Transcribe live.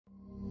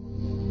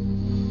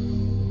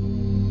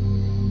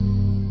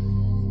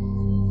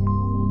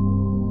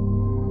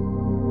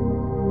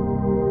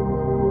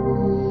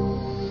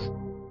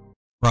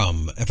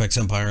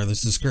FXEmpire,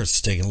 this is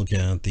Chris taking a look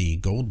at the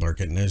gold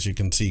market, and as you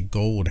can see,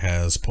 gold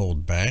has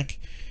pulled back,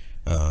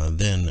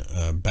 then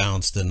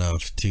bounced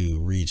enough to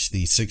reach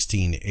the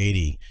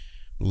 1680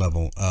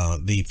 level.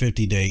 The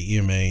 50-day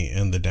EMA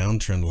and the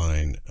downtrend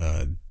line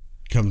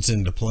comes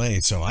into play,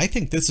 so I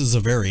think this is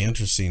a very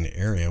interesting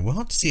area. We'll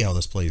have to see how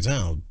this plays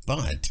out,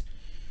 but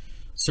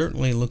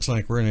certainly looks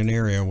like we're in an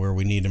area where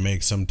we need to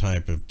make some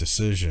type of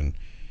decision.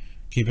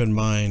 Keep in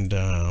mind,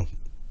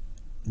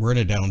 we're in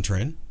a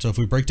downtrend, so if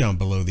we break down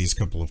below these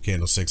couple of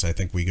candlesticks, I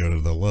think we go to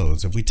the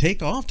lows. If we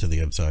take off to the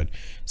upside,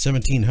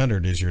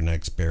 1700 is your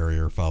next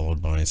barrier,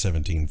 followed by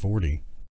 1740.